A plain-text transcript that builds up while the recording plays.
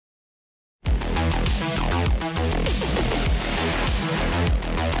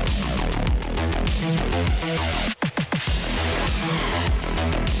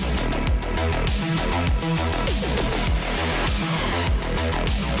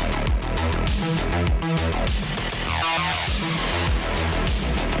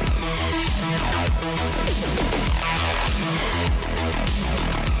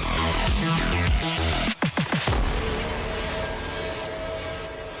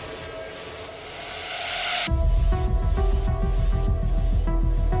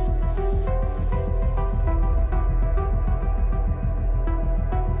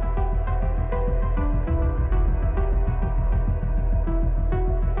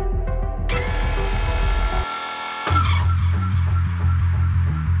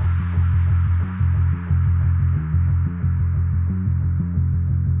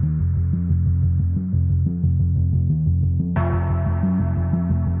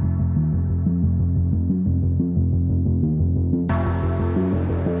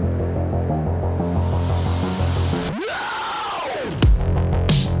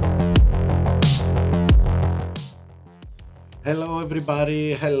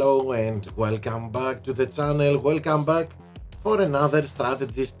everybody, hello and welcome back to the channel. Welcome back for another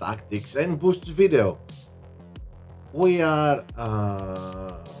strategies, tactics and boosts video. We are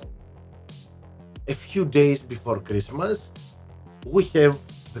a few days before Christmas. We have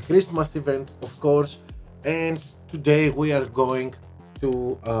the Christmas event, of course, and today we are going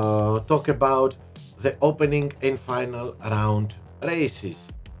to talk about the opening and final round races.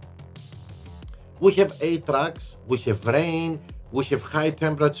 We have 8 tracks, we have rain, we have high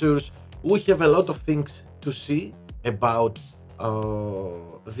temperatures, we have a lot of things to see about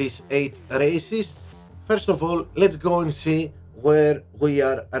these 8 races. First of all, let's go and see where we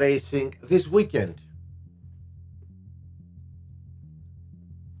are racing this weekend.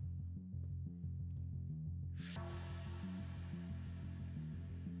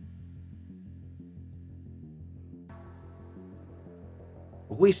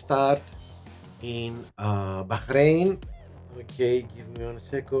 We start in Bahrain. Okay, give me 1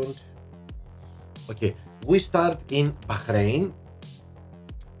 second. Okay, we start in Bahrain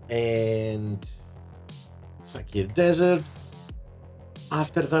and Sakir Desert.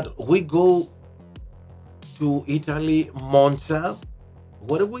 After that, we go to Italy, Monza,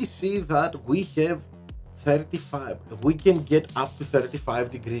 where we see that we have 35. We can get up to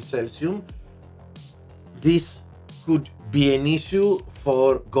 35 degrees Celsius. This could be an issue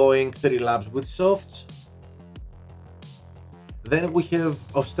for going 3 laps with softs. Then we have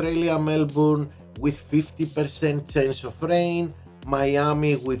Australia, Melbourne with 50% chance of rain,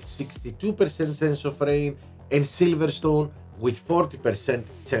 Miami with 62% chance of rain, and Silverstone with 40%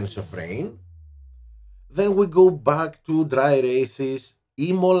 chance of rain. Then we go back to dry races,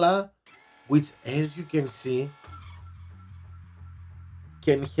 Imola, which as you can see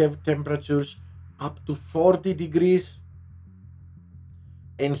can have temperatures up to 40 degrees,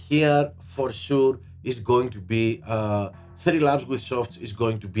 and here for sure is going to be 3 laps with softs is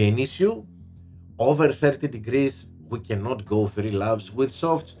going to be an issue. Over 30 degrees we cannot go 3 laps with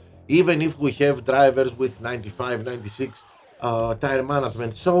softs, even if we have drivers with 95, 96 tire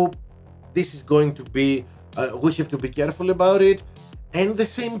management. So this is going to be we have to be careful about it. And the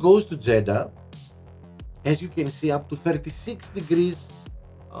same goes to Jeddah. As you can see, up to 36 degrees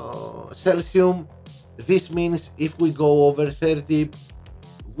Celsius. This means if we go over 30,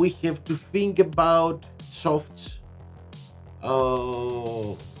 we have to think about softs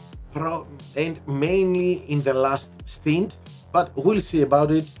and mainly in the last stint, but we'll see about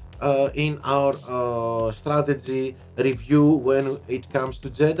it in our strategy review when it comes to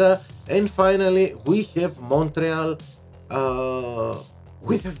Jeddah. And finally we have Montreal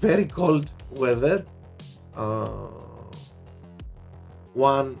with a very cold weather,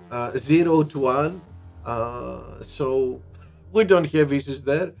 0 to 1, so we don't have issues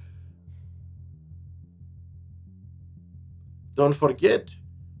there. Don't forget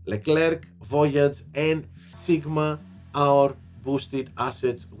Leclerc, Voyage and Sigma, our boosted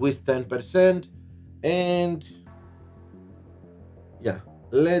assets with 10%. And yeah,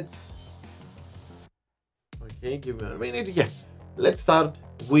 let's give me a minute. Yeah, let's start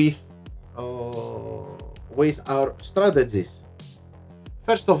with our strategies.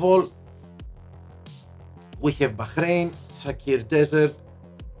 First of all, we have Bahrain, Sakir Desert,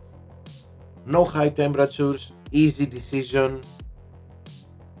 no high temperatures, easy decision.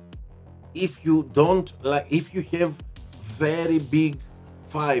 If you don't like, if you have very big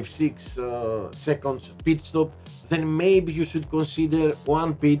 5-6 seconds pit stop, then maybe you should consider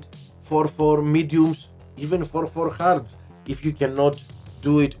 1 pit for mediums, even for hards. If you cannot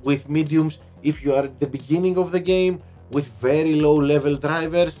do it with mediums, if you are at the beginning of the game with very low level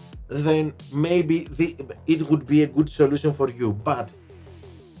drivers, then maybe it would be a good solution for you. But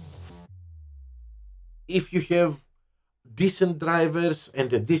if you have decent drivers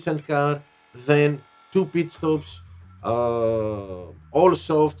and a decent car, then 2 pit stops, all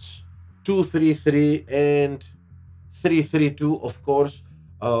softs, 2-3-3 and 3-3-2, of course,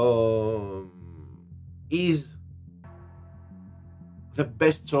 is the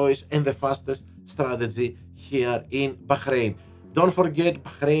best choice and the fastest strategy here in Bahrain. Don't forget,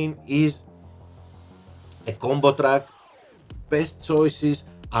 Bahrain is a combo track. Best choices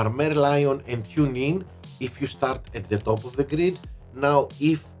are Merlion and Tune-In if you start at the top of the grid. Now,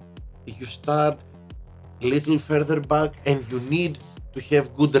 if you start a little further back and you need to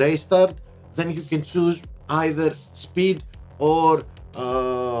have good race start, then you can choose either speed or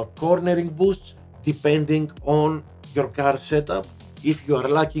cornering boosts depending on your car setup. If you are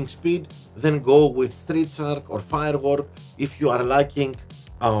lacking speed, then go with Street Shark or Firework. If you are lacking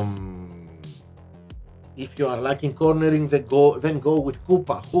cornering, then go with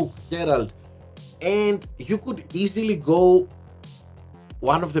Koopa, Hook, Herald. And you could easily go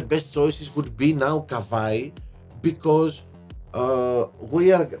one of the best choices would be now Kavai, because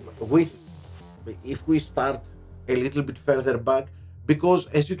we are with, if we start a little bit further back, because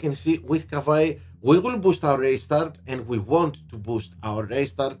as you can see with Kavai, we will boost our restart, and we want to boost our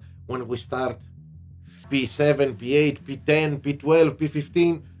restart when we start P7, P8, P10, P12,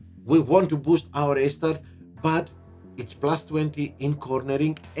 P15. We want to boost our restart, but it's plus 20 in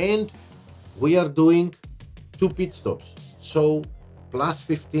cornering, and we are doing 2 pit stops. So plus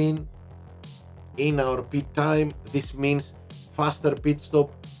 15 in our pit time. This means faster pit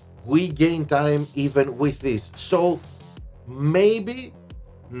stop. We gain time even with this. So maybe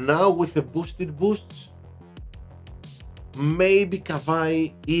now with the boosted boosts, maybe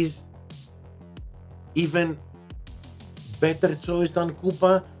Kavai is even better choice than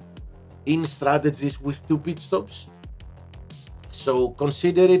Koopa in strategies with 2 pit stops. So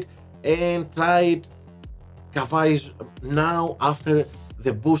consider it and try it. Kavai is now, after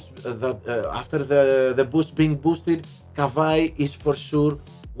the boost, after the boost being boosted, Kavai is for sure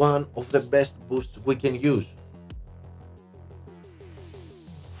one of the best boosts we can use.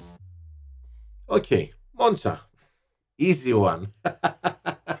 Okay, Monza, easy one.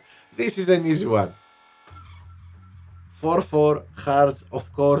 This is an easy one. 4-4 hearts,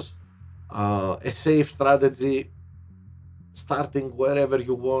 of course, a safe strategy, starting wherever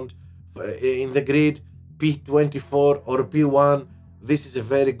you want in the grid, P24 or P1. This is a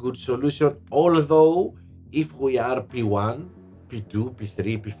very good solution, although if we are P1, P2,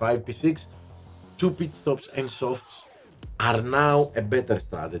 P3, P5, P6, 2 pit stops and softs are now a better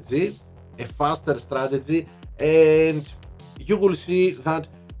strategy, a faster strategy, and you will see that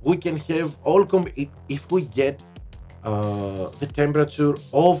we can have all if we get the temperature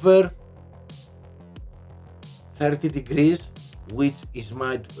over 30 degrees, which is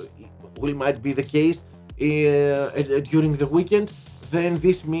might be the case during the weekend, then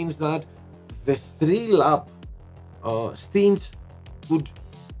this means that the 3-lap stints could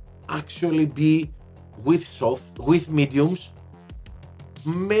actually be with mediums.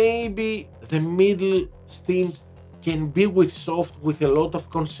 Maybe the middle stint can be with soft with a lot of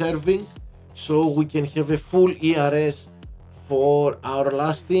conserving, so we can have a full ERS for our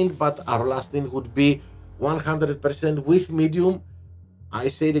last stint, but our last stint would be 100% with medium. I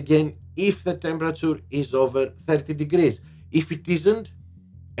say it again, if the temperature is over 30 degrees. If it isn't,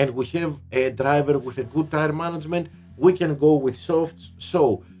 and we have a driver with a good tire management, we can go with softs.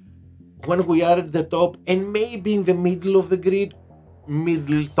 So when we are at the top and maybe in the middle of the grid,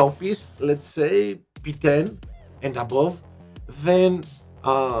 middle toppies, let's say P10 and above, then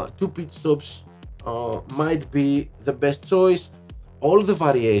 2 pit stops might be the best choice. All the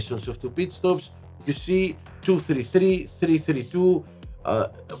variations of 2 pit stops, you see 233, 332,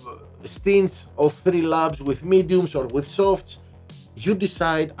 stints of 3 laps with mediums or with softs. You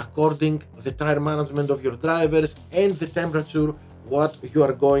decide according the tire management of your drivers and the temperature what you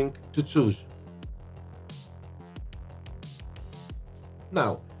are going to choose.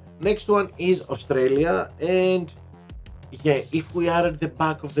 Now, next one is Australia, and yeah, if we are at the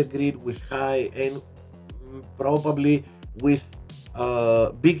back of the grid with high and probably with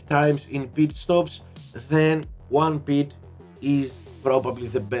big times in pit stops, then 1 pit is probably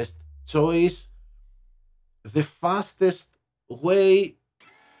the best choice. The fastest way,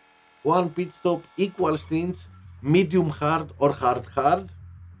 1 pit stop equals stints, medium hard or hard hard.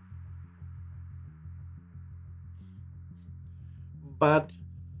 But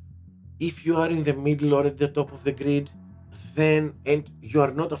if you are in the middle or at the top of the grid, then, and you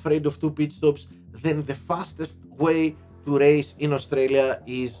are not afraid of 2 pit stops, then the fastest way to race in Australia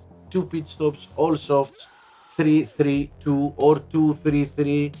is 2 pit stops, all softs, 3-3-2 or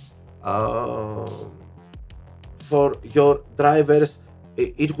 2-3-3 for your drivers.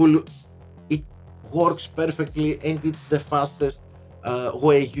 It works perfectly, and it's the fastest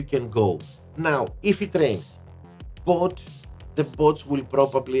way you can go. Now, if it rains, the bots will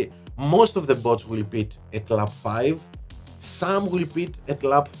probably, most of the bots will pit at lap 5, some will pit at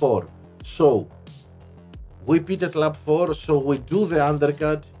lap 4. So we pit at lap 4, so we do the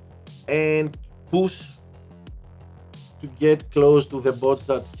undercut and push to get close to the bots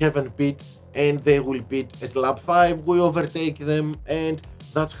that haven't pit, and they will pit at lap 5. We overtake them, and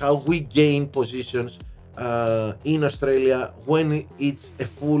that's how we gain positions in Australia when it's a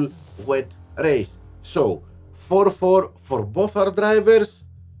full wet race. So 4-4 for both our drivers,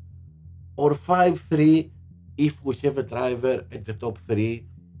 or 5-3 if we have a driver at the top 3,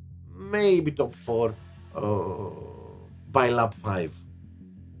 maybe top 4 by lap 5.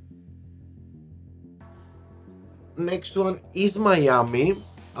 Next one is Miami,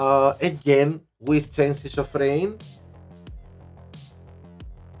 again with chances of rain.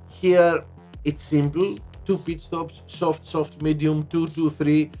 Here it's simple, 2 pit stops, soft, soft, medium, 2, 2,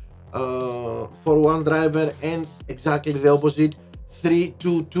 3 for one driver, and exactly the opposite, 3,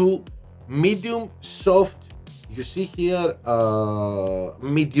 2, 2, medium, soft. You see here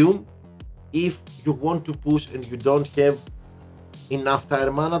medium if you want to push and you don't have enough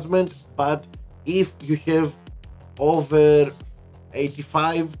tire management, but if you have over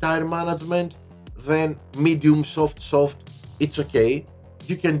 85 tire management, then medium, soft, soft, it's okay.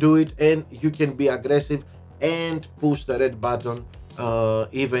 You can do it and you can be aggressive and push the red button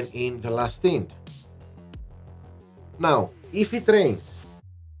even in the last stint. Now, if it rains,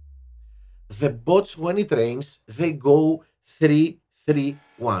 the bots, when it rains, they go 3, 3,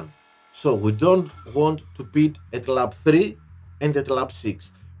 1. So we don't want to pit at lap 3 and at lap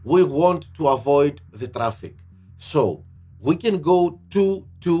 6. We want to avoid the traffic. So we can go 2,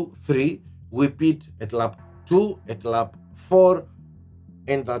 2, 3. We pit at lap 2, at lap 4,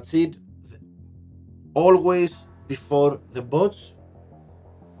 and that's it. Always before the bots.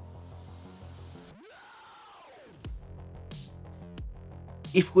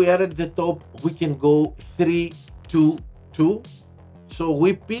 If we are at the top, we can go 3, 2, 2. So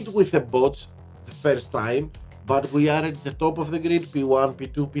we pit with the bots the first time, but we are at the top of the grid, P1,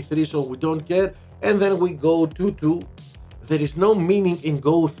 P2, P3, so we don't care. And then we go 2, 2. There is no meaning in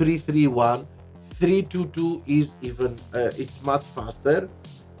go 3, 3, 1. 3, 2, 2 is even, it's much faster.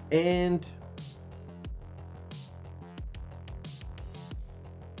 And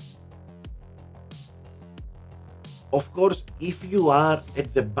of course, if you are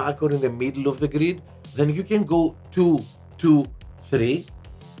at the back or in the middle of the grid, then you can go 2, 2, 3,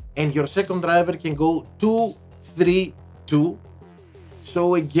 and your second driver can go 2, 3, 2.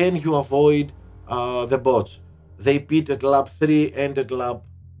 So again, you avoid the bots. They pit at lap 3 and at lap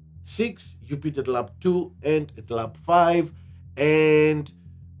 6. You pit at lap 2 and at lap 5. And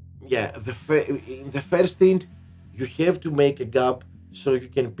yeah, in the first stint, you have to make a gap so you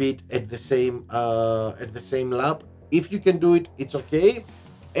can pit at the same lap. If you can do it, it's okay.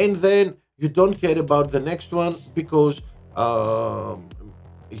 And then you don't care about the next one because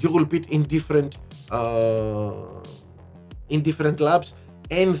you will pit in different laps.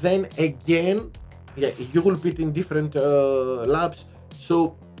 And then again, yeah, you will pit in different laps.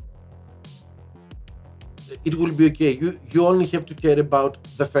 So it will be okay. You only have to care about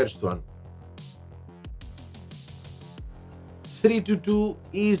the first one. 3, 2, 2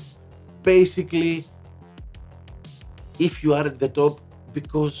 is basically if you are at the top,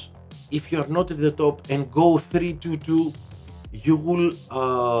 because if you are not at the top and go 3, 2, 2, you will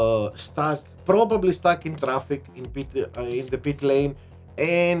probably stuck in traffic in the pit lane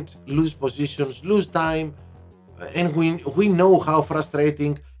and lose positions, lose time, and we know how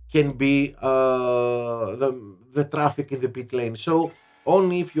frustrating can be the traffic in the pit lane. So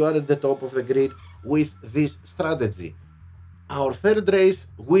only if you are at the top of the grid with this strategy. Our third race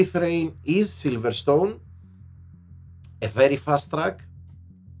with rain is Silverstone, a very fast track.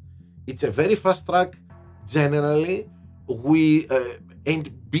 It's a very fast track generally.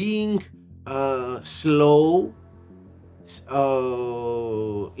 And being slow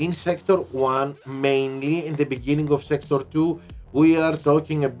in sector 1, mainly in the beginning of sector 2, we are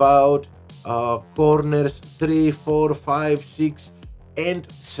talking about corners 3, 4, 5, 6 and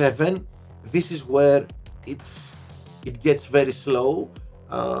 7. This is where it gets very slow.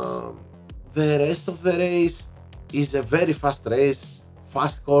 The rest of the race is a very fast race,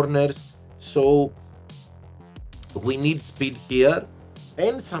 fast corners, so we need speed here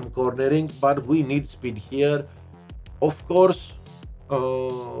and some cornering, but we need speed here. Of course,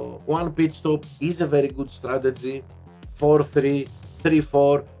 one pit stop is a very good strategy. 4, 3, 3,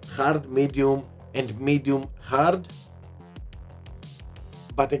 4, hard, medium, and medium, hard.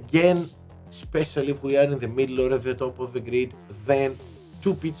 But again, especially if we are in the middle or at the top of the grid, then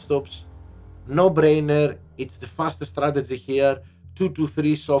 2 pit stops, no brainer. It's the fastest strategy here. 2, 2,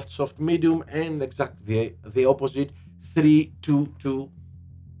 3, soft, soft, medium, and exactly the opposite, 3, 2, 2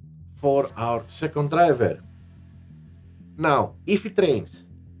 for our second driver. Now, if it rains,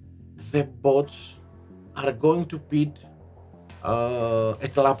 the bots are going to pit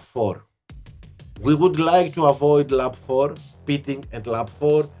at lap 4. We would like to avoid lap 4, pitting at lap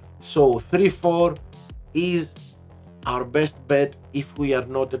 4. So 3, 4 is our best bet if we are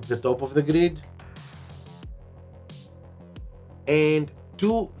not at the top of the grid. And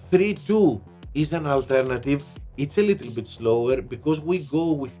 2, 3, 2 is an alternative. It's a little bit slower because we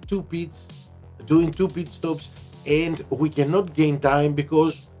go with 2 pits, doing 2 pit stops, and we cannot gain time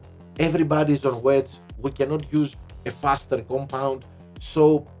because everybody is on wets. We cannot use a faster compound,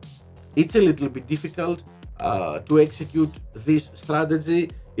 so it's a little bit difficult to execute this strategy.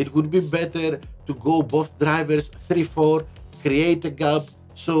 It would be better to go both drivers 3-4, create a gap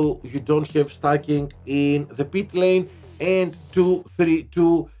so you don't have stacking in the pit lane, and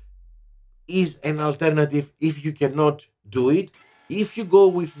 2-3-2 is an alternative if you cannot do it. If you go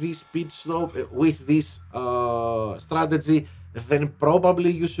with this pit stop, with this strategy, then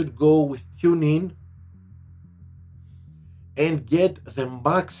probably you should go with tune in and get the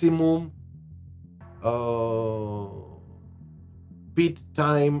maximum pit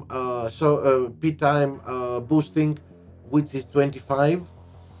time pit time boosting, which is 25.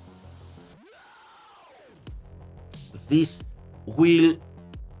 This will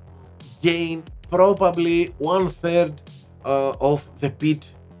gain probably 1/3 of the pit,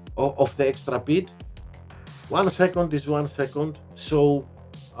 of the extra pit. 1 second is 1 second, so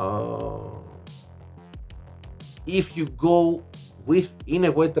if you go with in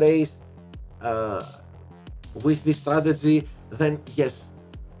a wet race with this strategy, then yes,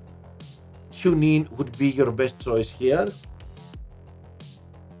 tune in would be your best choice here.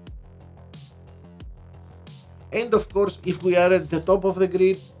 And of course, if we are at the top of the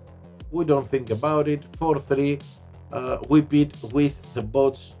grid, we don't think about it. 4-3, we pit with the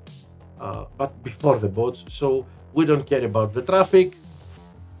bots, but before the bots, so we don't care about the traffic.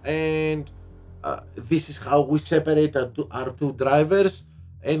 And this is how we separate our two drivers,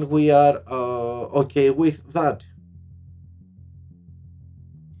 and we are okay with that.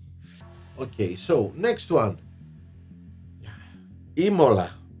 Okay, so next one,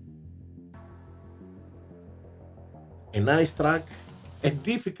 Imola. A nice track, a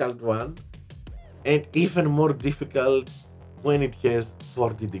difficult one, and even more difficult when it has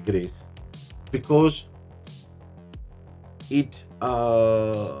 40 degrees, because it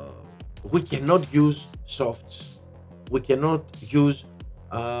we cannot use softs, we cannot use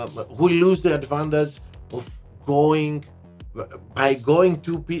we lose the advantage of going by going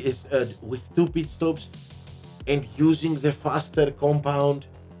with two pit stops and using the faster compound.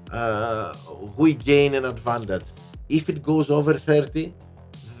 We gain an advantage. If it goes over 30,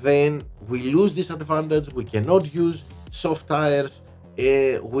 then we lose this advantage. We cannot use soft tires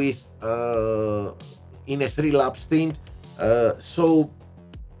with in a 3-lap stint, so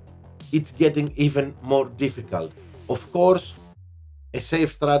it's getting even more difficult. Of course, a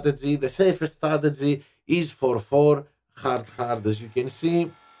safe strategy, the safest strategy is 4-4, hard, as you can see.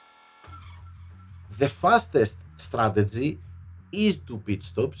 The fastest strategy is 2 pit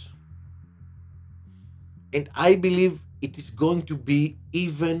stops, and I believe it is going to be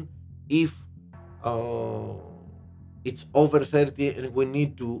even if it's over 30 and we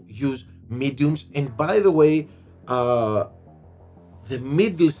need to use mediums. And by the way, the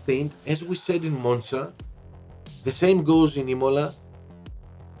middle stint, as we said in Monza, the same goes in Imola.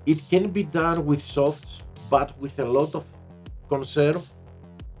 It can be done with softs, but with a lot of conserve.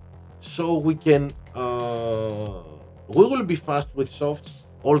 So we can we will be fast with softs,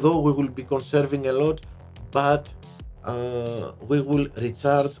 although we will be conserving a lot, but we will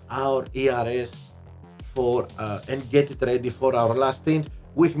recharge our ERS for and get it ready for our last stint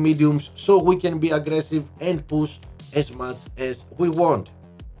with mediums, so we can be aggressive and push as much as we want.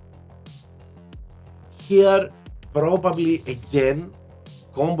 Here, probably again,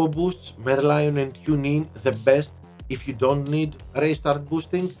 combo boosts, Merlion and Tune In, the best if you don't need race start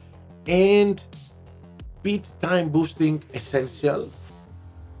boosting, and pit time boosting essential.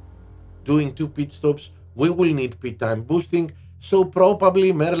 Doing 2 pit stops, we will need pit time boosting, so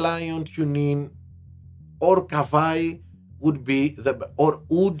probably Merlion, Tune In, or Kavai would be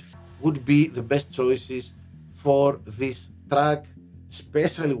would be the best choices for this track,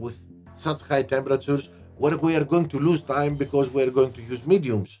 especially with such high temperatures where we are going to lose time because we are going to use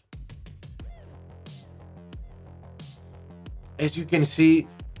mediums. As you can see,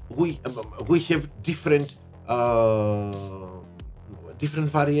 we have different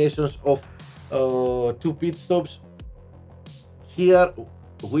variations of 2 pit stops. Here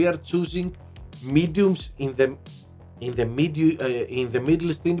we are choosing mediums in the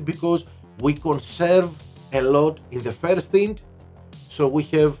middle stint because we conserve a lot in the first stint, so we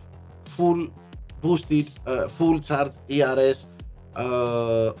have full boosted, full charged ERS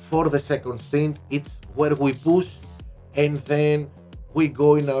for the second stint. It's where we push, and then we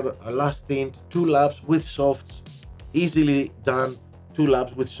go in our last stint 2 laps with softs, easily done. 2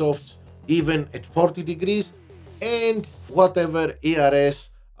 laps with softs, even at 40 degrees, and whatever ERS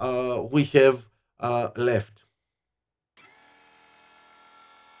we have left.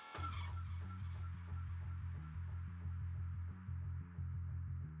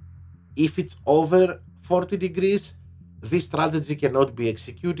 If it's over 40 degrees, this strategy cannot be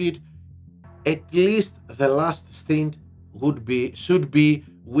executed. At least the last stint should be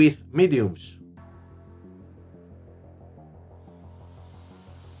with mediums.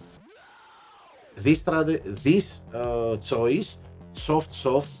 This choice, soft,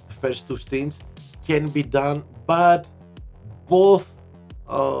 the first two stints, can be done, but both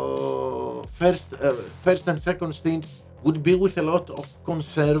first and second stint would be with a lot of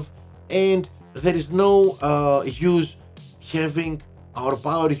conserve, and there is no use having our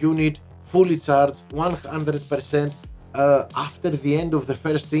power unit fully charged 100% after the end of the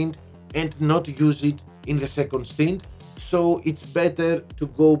first stint and not use it in the second stint. So it's better to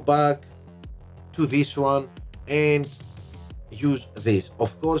go back to this one and use this.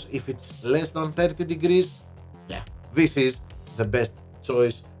 Of course, if it's less than 30 degrees, yeah, this is the best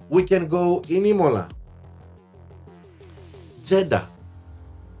choice. We can go in Imola. Jeddah,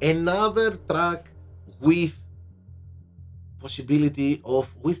 another track with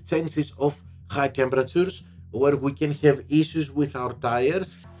with chances of high temperatures, where we can have issues with our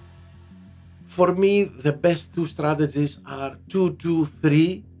tires. For me, the best two strategies are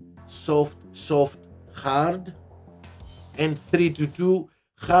 2-2-3, soft, hard, and 3-2-2,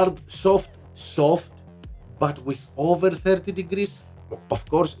 hard, soft, but with over 30 degrees. Of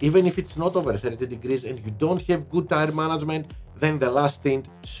course, even if it's not over 30 degrees and you don't have good tire management, then the last stint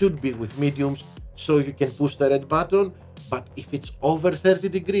should be with mediums, so you can push the red button. But if it's over 30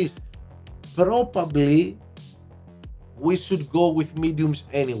 degrees, probably we should go with mediums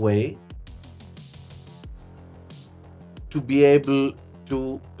anyway, to be able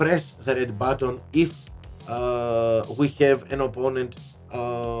to press the red button if we have an opponent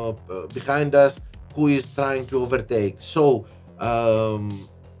behind us who is trying to overtake. So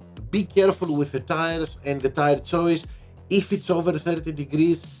be careful with the tires and the tire choice. If it's over 30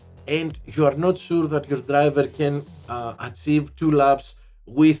 degrees and you are not sure that your driver can achieve 2 laps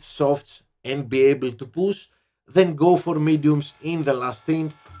with softs and be able to push, then go for mediums in the last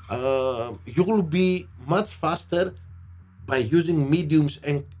stint. You will be much faster by using mediums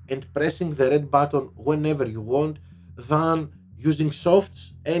and pressing the red button whenever you want, than using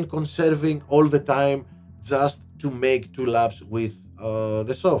softs and conserving all the time just to make 2 laps with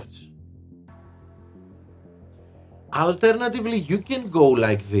the softs. Alternatively, you can go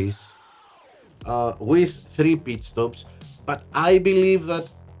like this with 3 pit stops, but I believe that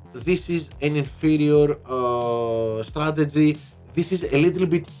this is an inferior strategy. This is a little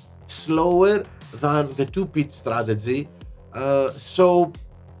bit slower than the 2 pit strategy. So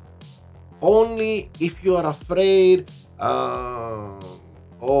only if you are afraid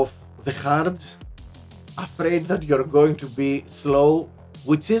of the hards, afraid that you're going to be slow,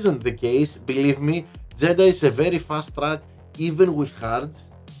 which isn't the case, believe me. Jeddah is a very fast track even with hards,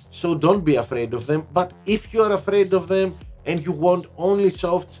 so don't be afraid of them. But if you are afraid of them and you want only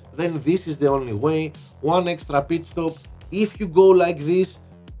softs, then this is the only way. 1 extra pit stop. If you go like this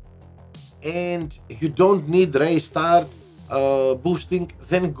and you don't need race start boosting,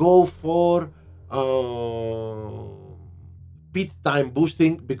 then go for pit time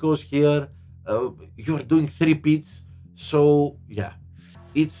boosting, because here you're doing 3 pits, so yeah,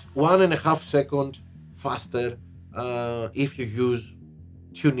 it's 1.5 seconds faster if you use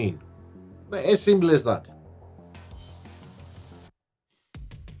tune-in. As simple as that.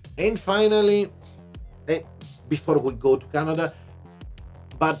 And finally, before we go to Canada,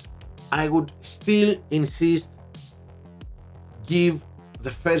 but I would still insist, give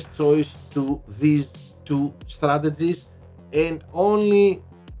the first choice to these 2 strategies, and only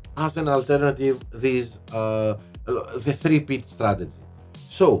as an alternative these the 3 pit strategy.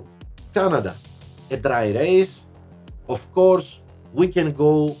 So Canada, a dry race, of course we can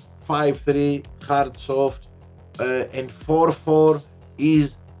go 5-3 hard soft, and 4-4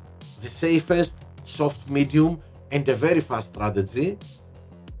 is the safest soft medium and a very fast strategy.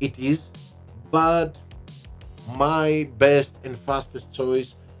 It is, but my best and fastest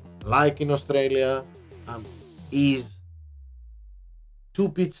choice, like in Australia, is 2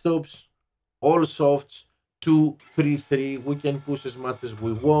 pit stops, all softs, 2-3-3. We can push as much as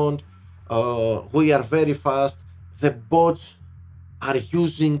we want. We are very fast. The bots are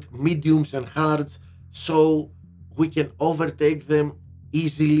using mediums and hards, so we can overtake them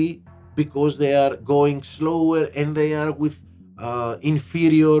easily because they are going slower and they are with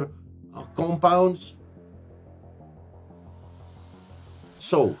inferior compounds.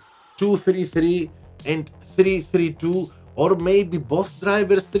 So 2-3-3 and 3-3-2, or maybe both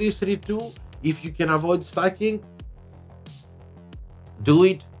drivers 3-3-2. If you can avoid stacking, do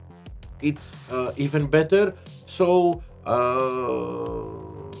it. It's even better. So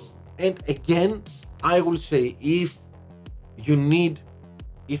and again, I will say, if you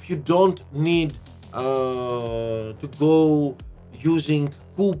don't need to go using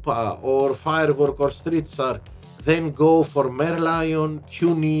Koopa or Firework or Street Shark, then go for Merlion,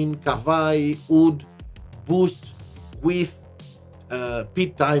 Tunin, Kawai, Oud, boosts with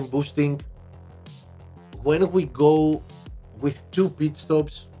pit time boosting. When we go with 2 pit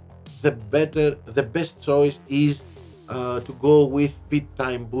stops, the best choice is to go with pit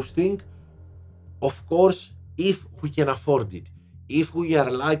time boosting. Of course, if we can afford it, if we are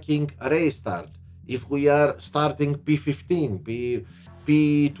lacking a race start, if we are starting P15,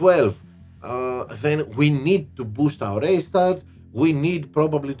 P12, then we need to boost our race start. We need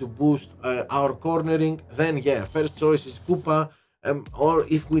probably to boost our cornering. Then yeah, first choice is Koopa. Or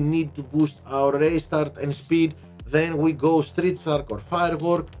if we need to boost our race start and speed, then we go Street Shark or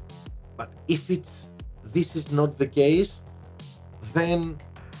Firework. But if this is not the case, then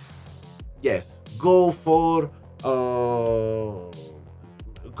yes, go for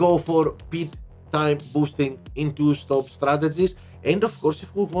pit time boosting into stop strategies. And of course,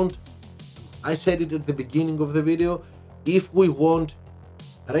 if we want, I said it at the beginning of the video, if we want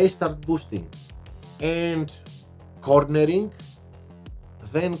race start boosting and cornering,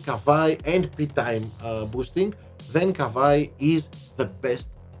 then Kawai, and pit time boosting, then Kawai is the best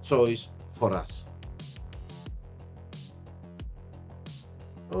choice for us.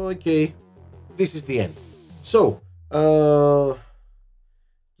 Okay, this is the end. So,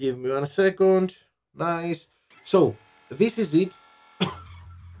 give me 1 second. Nice. So, this is it.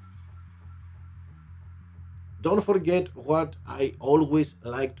 Don't forget what I always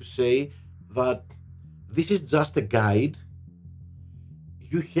like to say, that this is just a guide.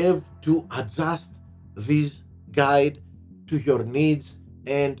 You have to adjust this guide to your needs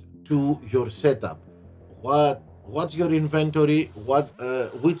and to your setup. What's your inventory?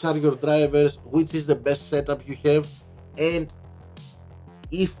 Which are your drivers? Which is the best setup you have? And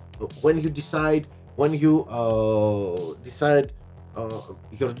if when you decide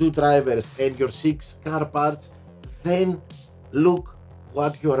your 2 drivers and your 6 car parts, then look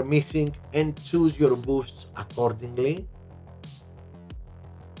what you are missing and choose your boosts accordingly.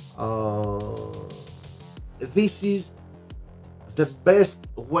 This is the best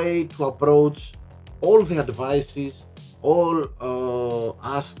way to approach all the advices all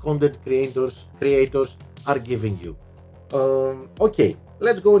us content creators are giving you. Okay,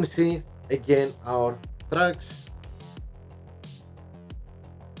 let's go and see again our tracks.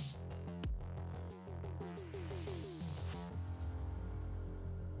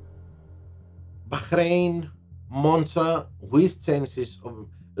 Bahrain, Monza with chances of,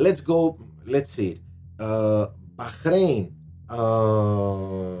 let's see it. Bahrain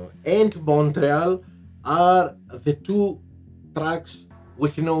and Montreal are the 2 tracks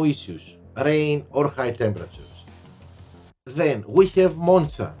with no issues, rain or high temperatures. Then we have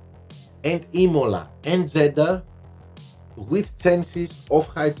Monza and Imola and Jeddah with chances of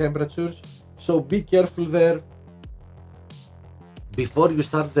high temperatures, so be careful there. Before you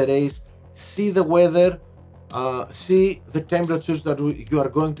start the race, see the weather, see the temperatures that you are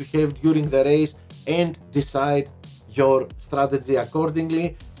going to have during the race, and decide your strategy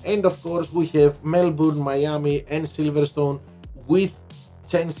accordingly. And of course, we have Melbourne, Miami and Silverstone with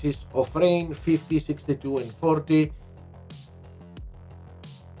chances of rain 50, 62 and 40.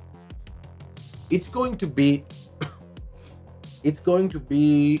 It's going to be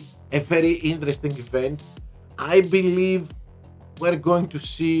a very interesting event. I believe we're going to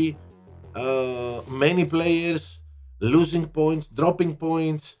see many players losing points, dropping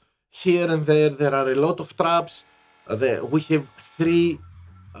points here and there. There are a lot of traps. We have 3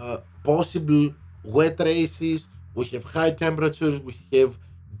 possible wet races. We have high temperatures. We have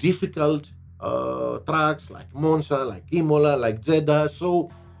difficult tracks like Monza, like Imola, like Jeddah. So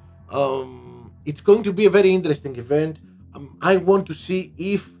it's going to be a very interesting event. I want to see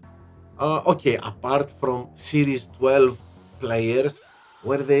if, okay, apart from Series 12 players,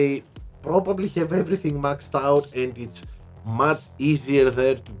 where they probably have everything maxed out and it's much easier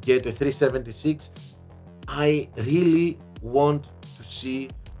there to get a 376, I really want to see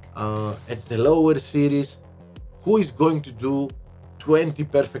at the lower series who is going to do 20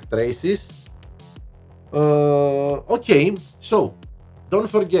 perfect races. Okay, so don't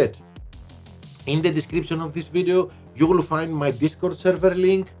forget, in the description of this video you will find my Discord server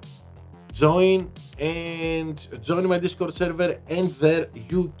link. Join my Discord server, and there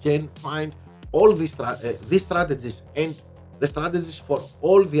you can find all these strategies and the strategies for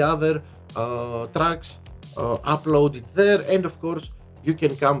all the other tracks uploaded there. And of course, you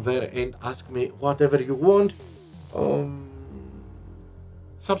can come there and ask me whatever you want.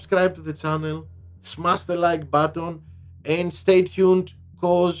 Subscribe to the channel, smash the like button, and stay tuned,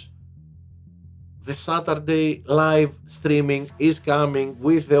 cause the Saturday live streaming is coming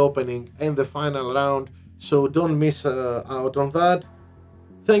with the opening and the final round, so don't miss out on that.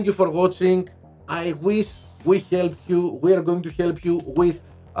 Thank you for watching. I wish we helped you. We are going to help you with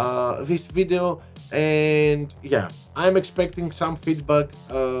this video, and yeah, I'm expecting some feedback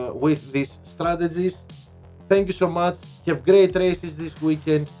with these strategies. Thank you so much. Have great races this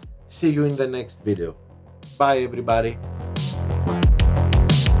weekend. See you in the next video. Bye everybody.